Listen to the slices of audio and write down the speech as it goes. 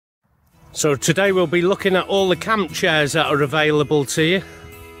So today we'll be looking at all the camp chairs that are available to you,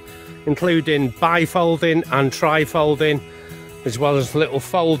 including bifolding and trifolding, as well as little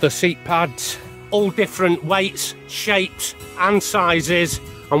folder seat pads, all different weights, shapes and sizes,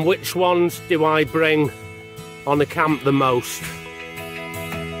 and which ones do I bring on a camp the most.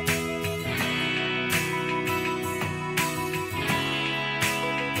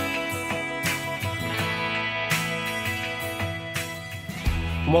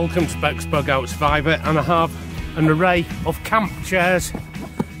 Welcome to bexbugoutsurvivor, and I have an array of camp chairs.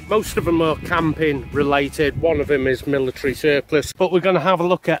 Most of them are camping related, one of them is military surplus, but we're going to have a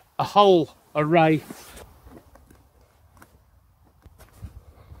look at a whole array.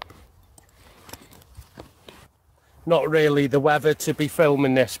 Not really the weather to be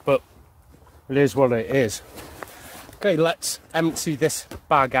filming this, but it is what it is. Okay, let's empty this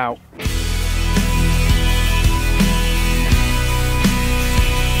bag out.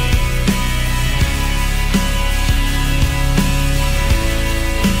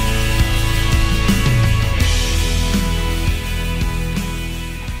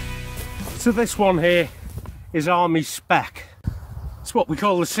 So this one here is Army Spec. It's what we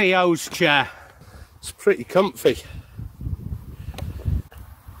call the CO's chair. It's pretty comfy.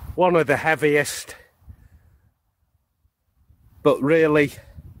 One of the heaviest, but really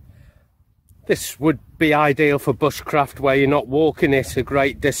this would be ideal for bushcraft where you're not walking it a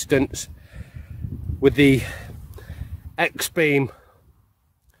great distance, with the X-beam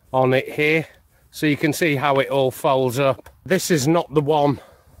on it here, so you can see how it all folds up. This is not the one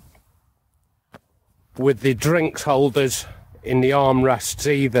with the drinks holders in the armrests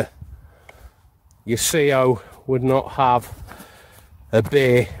either. Your CO would not have a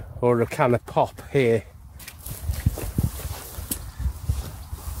beer or a can of pop here.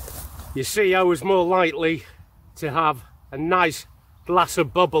 Your CO is more likely to have a nice glass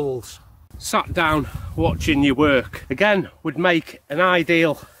of bubbles. Sat down watching your work. Again, would make an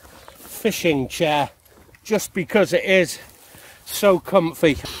ideal fishing chair just because it is so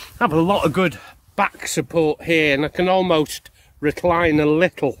comfy. Have a lot of good back support here, and I can almost recline a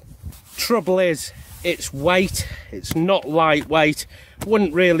little. Trouble is, its weight, it's not lightweight.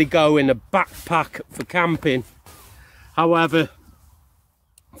 Wouldn't really go in a backpack for camping. However,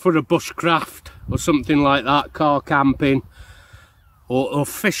 for a bushcraft or something like that, car camping or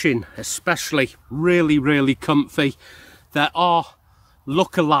fishing especially, really comfy. There are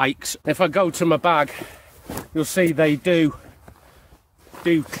lookalikes. If I go to my bag, you'll see they do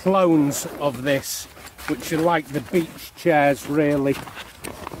clones of this, which are like the beach chairs really,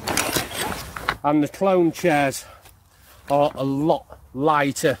 and the clone chairs are a lot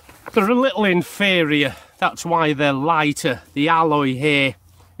lighter. They're a little inferior, that's why they're lighter. The alloy here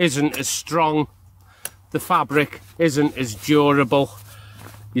isn't as strong, the fabric isn't as durable.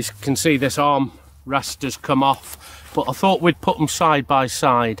 You can see this arm rest has come off, but I thought we'd put them side by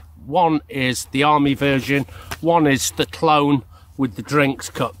side. One is the army version, one is the clone with the drinks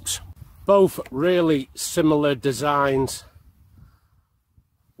cups. Both really similar designs,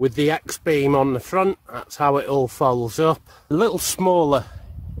 with the X-beam on the front. That's how it all folds up. A little smaller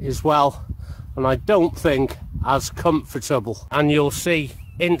as well, and I don't think as comfortable. And you'll see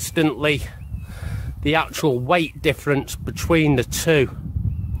instantly the actual weight difference between the two.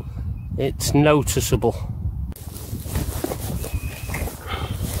 It's noticeable.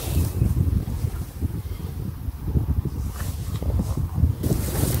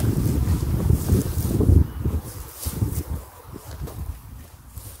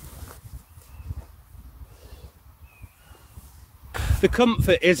 The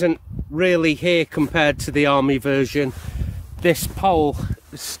comfort isn't really here compared to the army version. This pole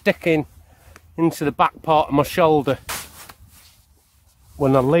is sticking into the back part of my shoulder.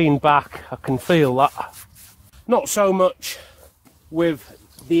 When I lean back, I can feel that. Not so much with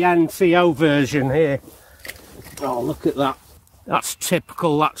the NCO version here. Oh, look at that. That's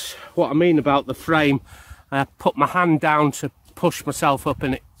typical. That's what I mean about the frame. I put my hand down to push myself up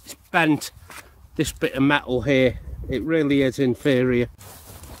and it's bent this bit of metal here. It really is inferior.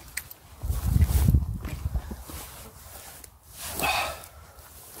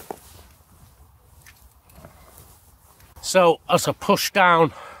 So as I push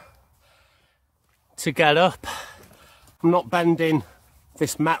down to get up, I'm not bending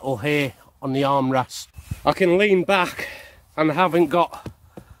this metal here on the armrest. I can lean back and I haven't got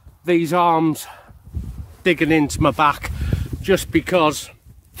these arms digging into my back, just because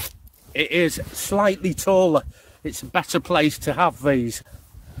it is slightly taller. It's a better place to have these.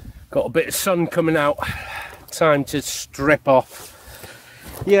 Got a bit of sun coming out, time to strip off.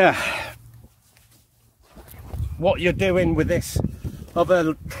 Yeah, what you're doing with this of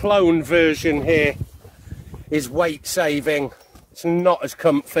a clone version here is weight saving. It's not as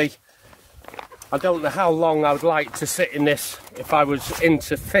comfy. I don't know how long I would like to sit in this if I was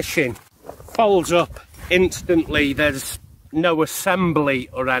into fishing. Folds up instantly, there's no assembly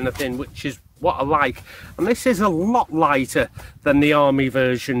or anything, which is what I like. And this is a lot lighter than the army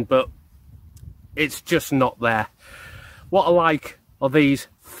version, but it's just not there. What I like are these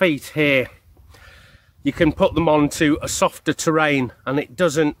feet here. You can put them onto a softer terrain and it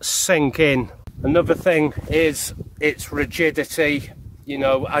doesn't sink in. Another thing is its rigidity. You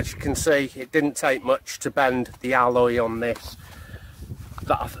know, as you can see, it didn't take much to bend the alloy on this.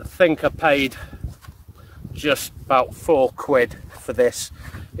 I think I paid just about £4 for this.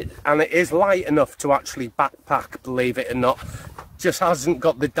 And it is light enough to actually backpack, believe it or not. Just hasn't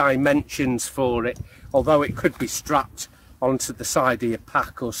got the dimensions for it, although it could be strapped onto the side of your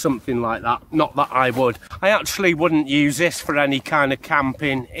pack or something like that. Not that I would. I actually wouldn't use this for any kind of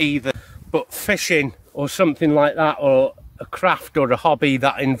camping either, but fishing or something like that, or a craft or a hobby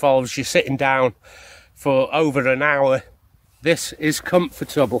that involves you sitting down for over an hour, this is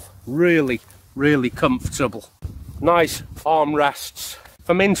comfortable. Really, really comfortable. Nice armrests. If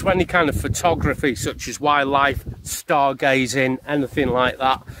I'm into any kind of photography, such as wildlife, stargazing, anything like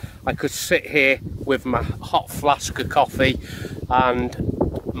that, I could sit here with my hot flask of coffee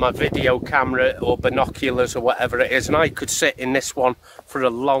and my video camera or binoculars or whatever it is, and I could sit in this one for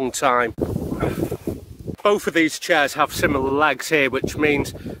a long time. Both of these chairs have similar legs here, which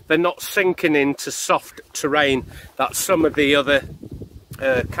means they're not sinking into soft terrain that some of the other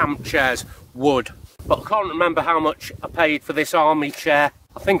camp chairs would. But I can't remember how much I paid for this army chair.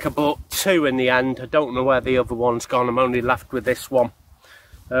 I think I bought 2 in the end. I don't know where the other one's gone. I'm only left with this one.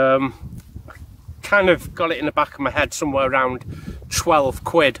 Kind of got it in the back of my head somewhere around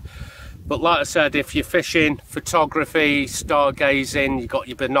 £12. But like I said, if you're fishing, photography, stargazing, you've got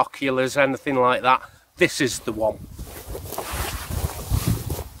your binoculars, anything like that, this is the one.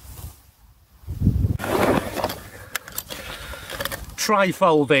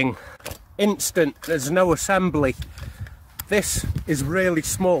 Tri-folding, instant, there's no assembly. This is really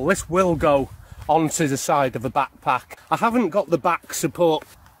small. This will go onto the side of a backpack. I haven't got the back support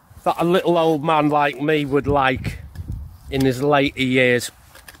that a little old man like me would like in his later years.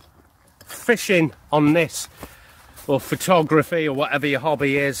 Fishing on this, or photography, or whatever your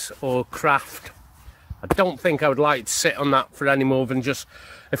hobby is, or craft, I don't think I would like to sit on that for any more than just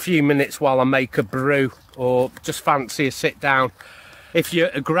a few minutes while I make a brew, or just fancy a sit down. If you're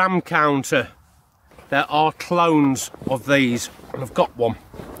a gram counter, there are clones of these, and I've got one.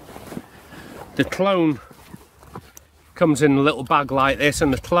 The clone comes in a little bag like this,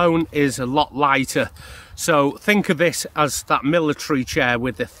 and the clone is a lot lighter. So think of this as that military chair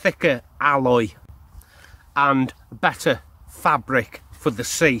with a thicker alloy and better fabric for the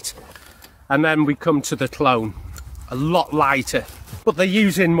seat. And then we come to the clone, a lot lighter, but they're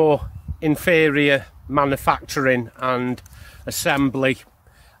using more inferior manufacturing and assembly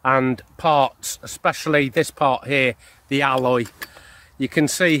and parts, especially this part here, the alloy. You can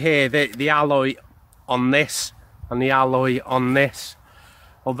see here the alloy on this and the alloy on this.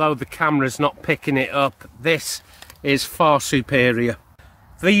 Although the camera's not picking it up, this is far superior.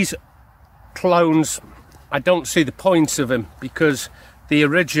 These clones, I don't see the point of them, because the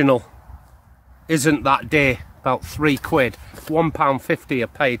original isn't that dear, about £3. £1.50 I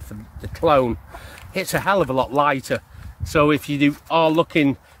paid for the clone. It's a hell of a lot lighter. So if you are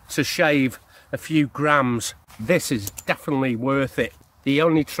looking to shave a few grams, this is definitely worth it. The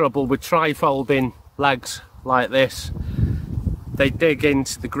only trouble with tri-folding legs like this, they dig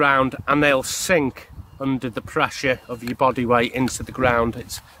into the ground and they'll sink under the pressure of your body weight into the ground.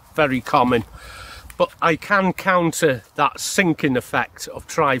 It's very common. But I can counter that sinking effect of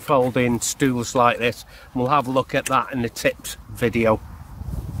tri-folding stools like this. And we'll have a look at that in the tips video.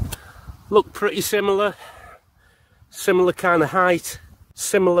 Look pretty similar. Similar kind of height.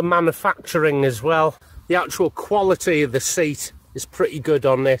 Similar manufacturing as well. The actual quality of the seat is pretty good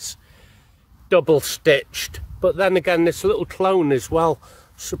on this. Double stitched. But then again, this little clone as well.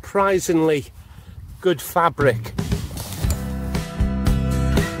 Surprisingly good fabric.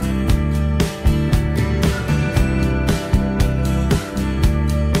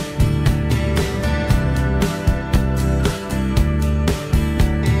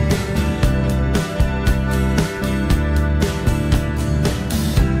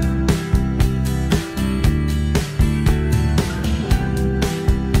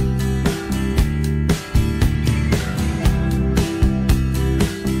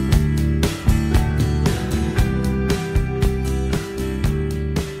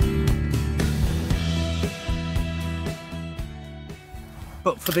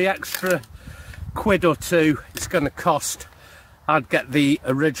 for the extra quid or two it's going to cost, I'd get the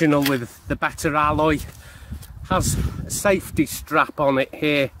original with the better alloy. Has a safety strap on it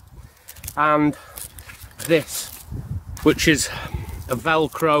here, and this, which is a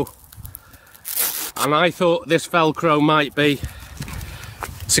Velcro, and I thought this Velcro might be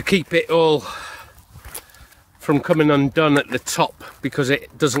to keep it all from coming undone at the top, because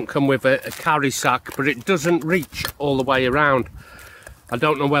it doesn't come with a carry sack, but it doesn't reach all the way around. I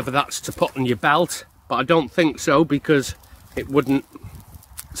don't know whether that's to put on your belt, but I don't think so, because it wouldn't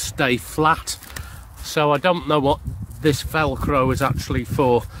stay flat. So I don't know what this Velcro is actually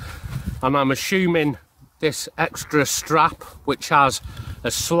for, and I'm assuming this extra strap, which has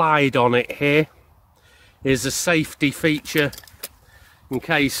a slide on it here, is a safety feature in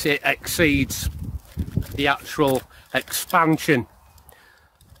case it exceeds the actual expansion,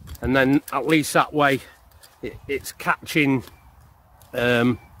 and then at least that way it's catching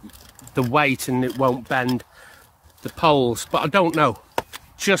the weight and it won't bend the poles. But I don't know,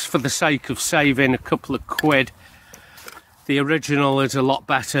 just for the sake of saving a couple of quid, the original is a lot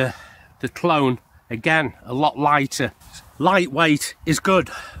better. The clone, again, a lot lighter. Lightweight is good,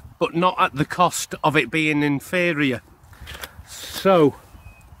 but not at the cost of it being inferior. So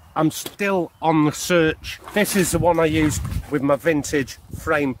I'm still on the search. This is the one I used with my vintage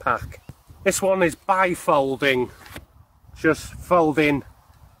frame pack. This one is bifolding, just folding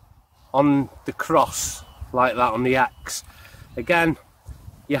on the cross like that on the X. Again,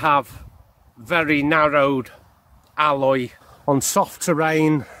 you have very narrowed alloy. On soft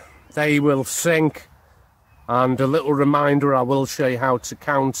terrain they will sink, and a little reminder, I will show you how to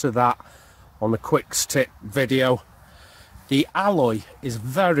counter that on a quick tip video. The alloy is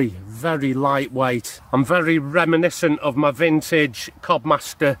very, very lightweight. I'm very reminiscent of my vintage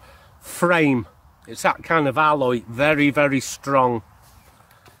Codmaster frame. It's that kind of alloy, very, very strong.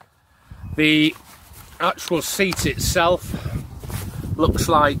 The actual seat itself looks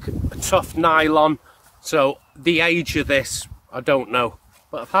like a tough nylon, so the age of this, I don't know,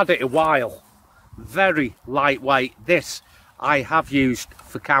 but I've had it a while. Very lightweight. This I have used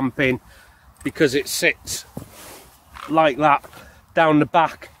for camping because it sits like that down the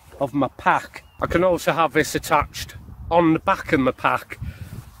back of my pack. I can also have this attached on the back of my pack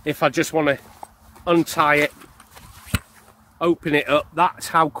if I just want to untie it, open it up. That's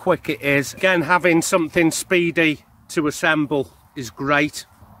how quick it is. Again, having something speedy to assemble is great.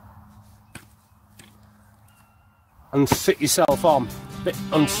 And sit yourself on. A bit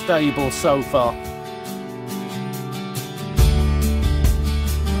unstable so far.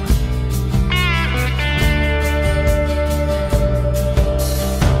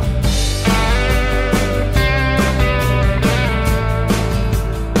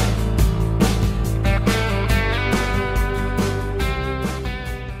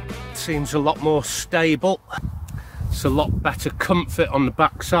 Seems a lot more stable. It's a lot better comfort on the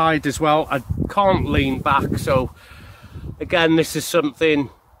backside as well. I can't lean back, so again, this is something,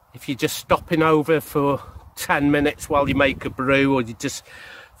 if you're just stopping over for 10 minutes while you make a brew, or you just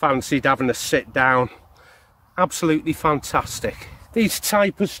fancied having a sit down, absolutely fantastic. These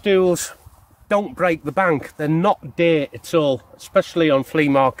type of stools don't break the bank. They're not dear at all, especially on flea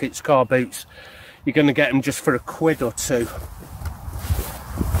markets, car boots. You're going to get them just for a quid or two.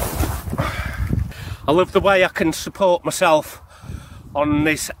 I love the way I can support myself on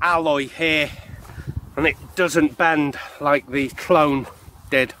this alloy here, and it doesn't bend like the clone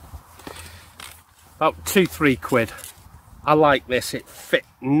did. About 2-3 quid. I like this, it fit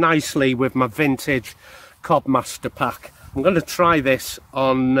nicely with my vintage Codmaster pack. I'm going to try this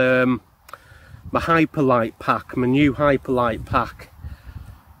on my Hyperlight pack, my new Hyperlight pack,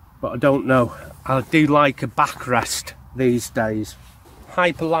 but I don't know. I do like a backrest these days.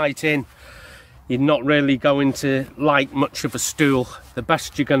 Hyperlight in, you're not really going to like much of a stool. The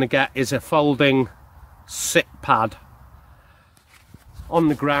best you're going to get is a folding sit pad on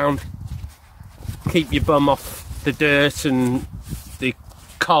the ground. Keep your bum off the dirt and the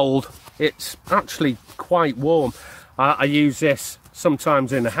cold. It's actually quite warm. I use this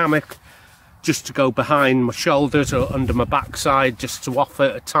sometimes in a hammock just to go behind my shoulders or under my backside, just to offer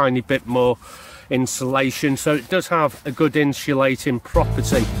a tiny bit more insulation. So it does have a good insulating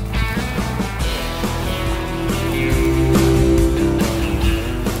property.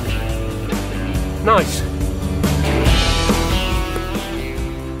 Nice.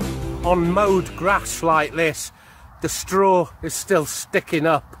 On mowed grass like this, the straw is still sticking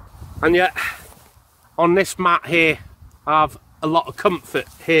up, and yet on this mat here I have a lot of comfort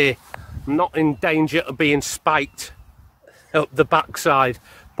here. I'm not in danger of being spiked up the backside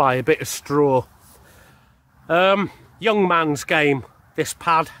by a bit of straw. Young man's game, this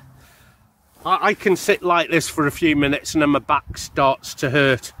pad. I can sit like this for a few minutes and then my back starts to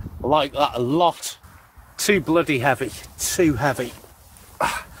hurt. I like that a lot. Too bloody heavy, too heavy.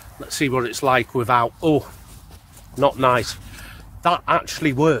 Let's see what it's like without. Oh, not nice. That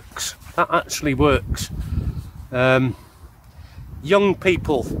actually works. That actually works. Young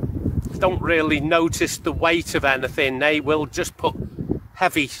people don't really notice the weight of anything. They will just put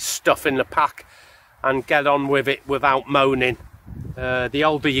heavy stuff in the pack and get on with it without moaning. The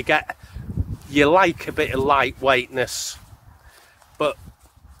older you get, you like a bit of lightweightness, but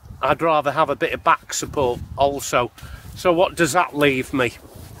I'd rather have a bit of back support also. So what does that leave me?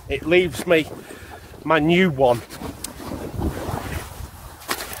 It leaves me my new one.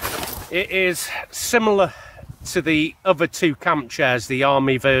 It is similar to the other two camp chairs, the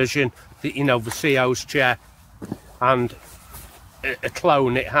army version, the CO's chair, and a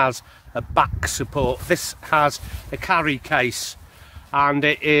clone. It has a back support. This has a carry case, and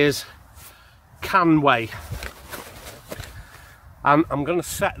it is Canway. And I'm going to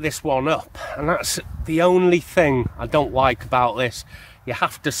set this one up, and that's the only thing I don't like about this. You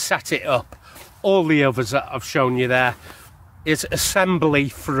have to set it up. All the others that I've shown you there is assembly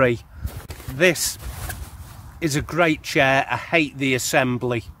free. This is a great chair. I hate the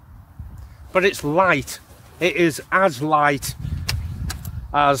assembly, but it's light. It is as light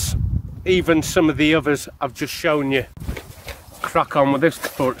as even some of the others I've just shown you. Crack on with this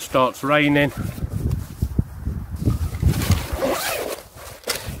before it starts raining.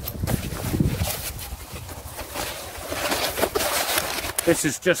 This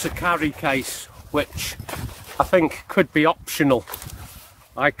is just a carry case, which I think could be optional.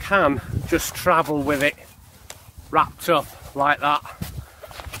 I can just travel with it wrapped up like that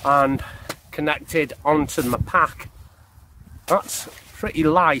and connected onto my pack. That's pretty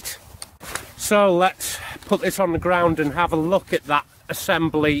light. So let's put this on the ground and have a look at that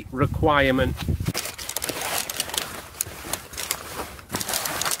assembly requirement.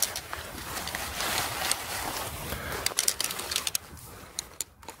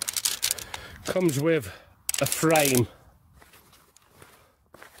 Comes with a frame,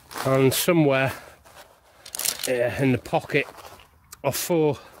 and somewhere in the pocket are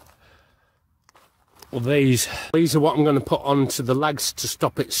 4 of these. These are what I'm going to put onto the legs to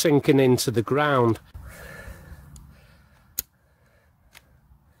stop it sinking into the ground.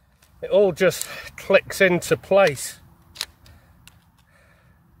 It all just clicks into place.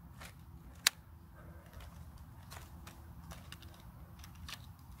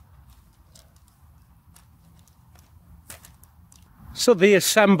 So the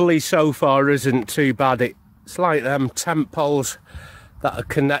assembly so far isn't too bad. It's like them tent poles that are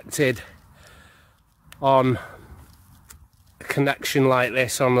connected on a connection like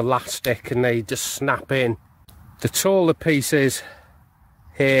this on elastic, and they just snap in. The taller pieces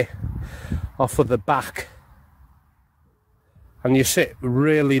here off of the back, and you sit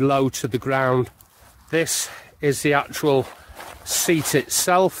really low to the ground. This is the actual seat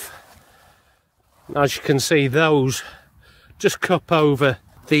itself. As you can see, those just cup over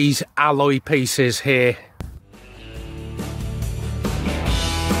these alloy pieces here.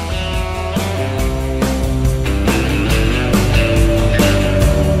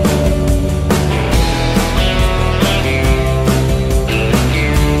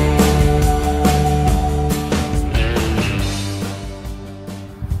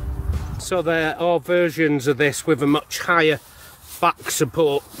 So there are versions of this with a much higher back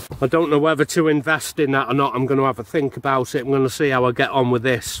support. I don't know whether to invest in that or not. I'm going to have a think about it. I'm going to see how I get on with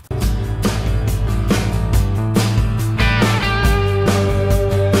this.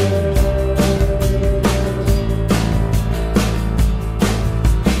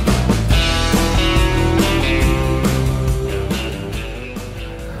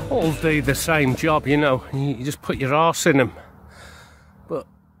 All do the same job, you know. You just put your arse in them. But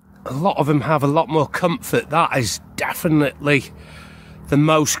a lot of them have a lot more comfort. That is definitely the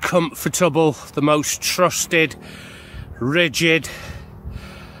most comfortable, the most trusted, rigid.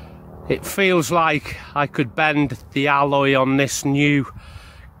 It feels like I could bend the alloy on this new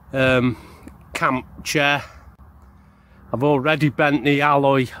camp chair. I've already bent the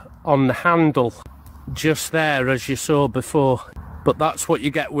alloy on the handle just there, as you saw before, but that's what you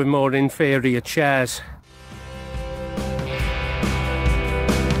get with more inferior chairs.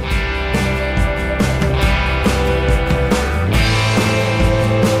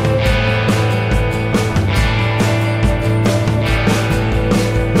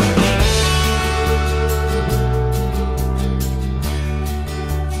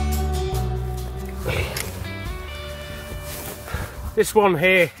 This one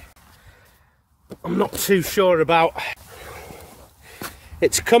here, I'm not too sure about.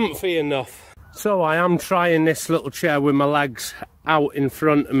 it's comfy enough. So I am trying this little chair with my legs out in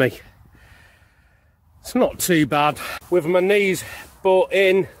front of me. It's not too bad. With my knees butt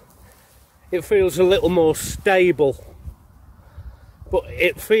in, it feels a little more stable. But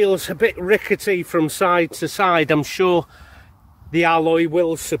it feels a bit rickety from side to side. I'm sure the alloy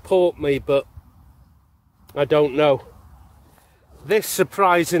will support me, but I don't know. This,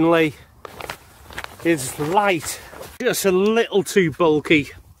 surprisingly, is light. Just a little too bulky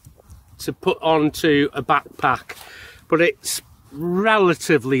to put onto a backpack, but it's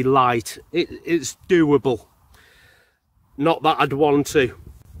relatively light. It's doable. Not that I'd want to.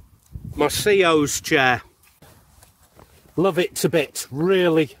 My CO's chair. Love it to bits.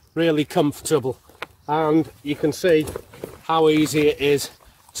 Really, really comfortable. And you can see how easy it is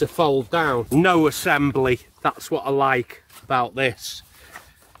to fold down. No assembly. That's what I like about this.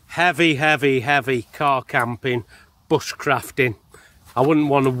 Heavy, heavy, heavy car camping, bushcrafting. I wouldn't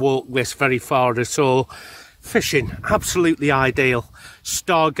want to walk this very far at all. Fishing, absolutely ideal.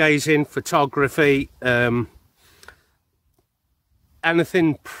 Stargazing, photography,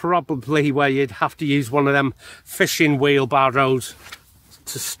 anything probably where you'd have to use one of them fishing wheelbarrows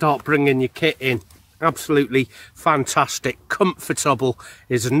to start bringing your kit in. Absolutely fantastic. Comfortable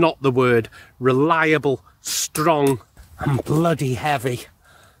is not the word. Reliable, strong and bloody heavy.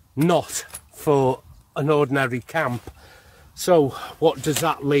 Not for an ordinary camp. So what does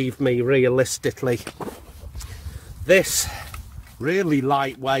that leave me realistically? This, really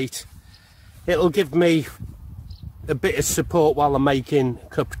lightweight. It'll give me a bit of support while I'm making a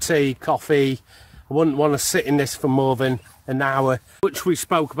cup of tea, coffee. I wouldn't want to sit in this for more than an hour, which we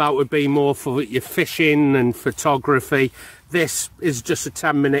spoke about would be more for your fishing and photography. This is just a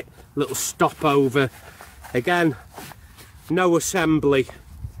 10-minute little stopover. Again, no assembly,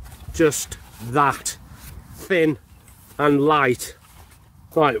 just that, thin and light.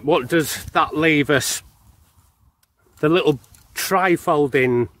 Right, what does that leave us? The little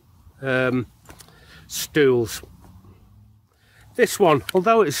tri-folding stools. This one,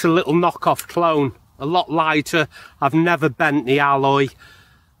 although it's a little knockoff clone, a lot lighter, I've never bent the alloy.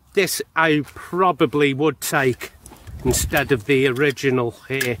 This I probably would take instead of the original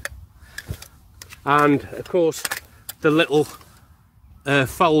here. And of course the little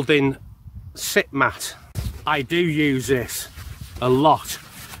folding sit mat. I do use this a lot,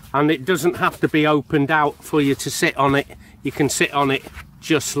 and it doesn't have to be opened out for you to sit on it. You can sit on it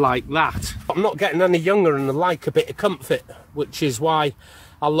just like that. I'm not getting any younger and I like a bit of comfort, which is why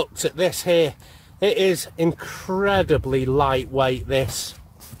I looked at this here. It is incredibly lightweight, this,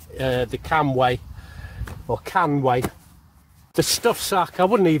 the Canway, or Canway. The stuff sack, I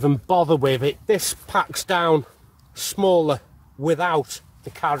wouldn't even bother with it. This packs down smaller without the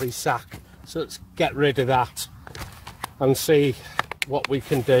carry sack. So let's get rid of that and see what we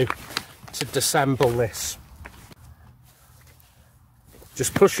can do to disassemble this.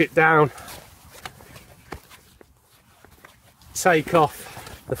 Just push it down, take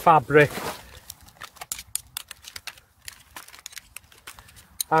off the fabric,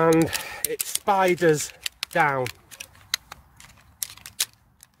 and it spiders down.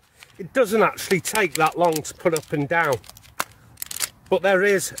 It doesn't actually take that long to put up and down, but there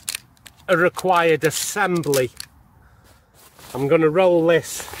is a required assembly. I'm going to roll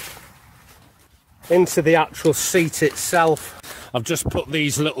this into the actual seat itself. I've just put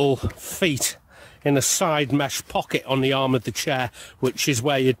these little feet in a side mesh pocket on the arm of the chair, which is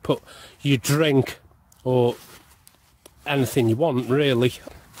where you'd put your drink or anything you want, really.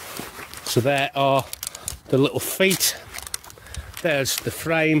 So there are the little feet. There's the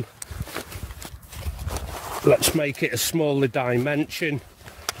frame. Let's make it a smaller dimension.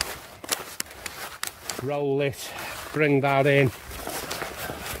 Roll it, bring that in.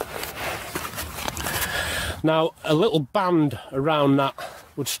 Now, a little band around that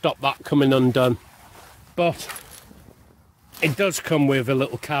would stop that coming undone, but it does come with a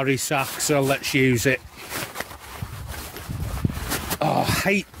little carry sack, so let's use it. Oh, I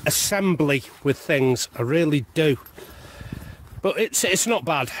hate assembly with things, I really do. But it's not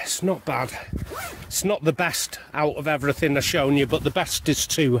bad, it's not bad. It's not the best out of everything I've shown you, but the best is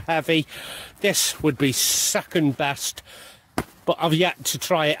too heavy. This would be second best, but I've yet to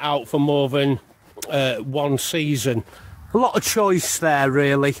try it out for more than one season. A lot of choice there,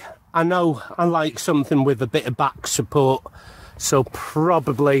 really. I know I like something with a bit of back support, so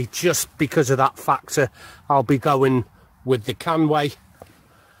probably just because of that factor I'll be going with the Canway.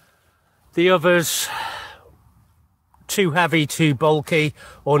 The others, too heavy, too bulky,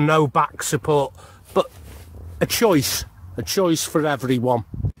 or no back support, but a choice for everyone.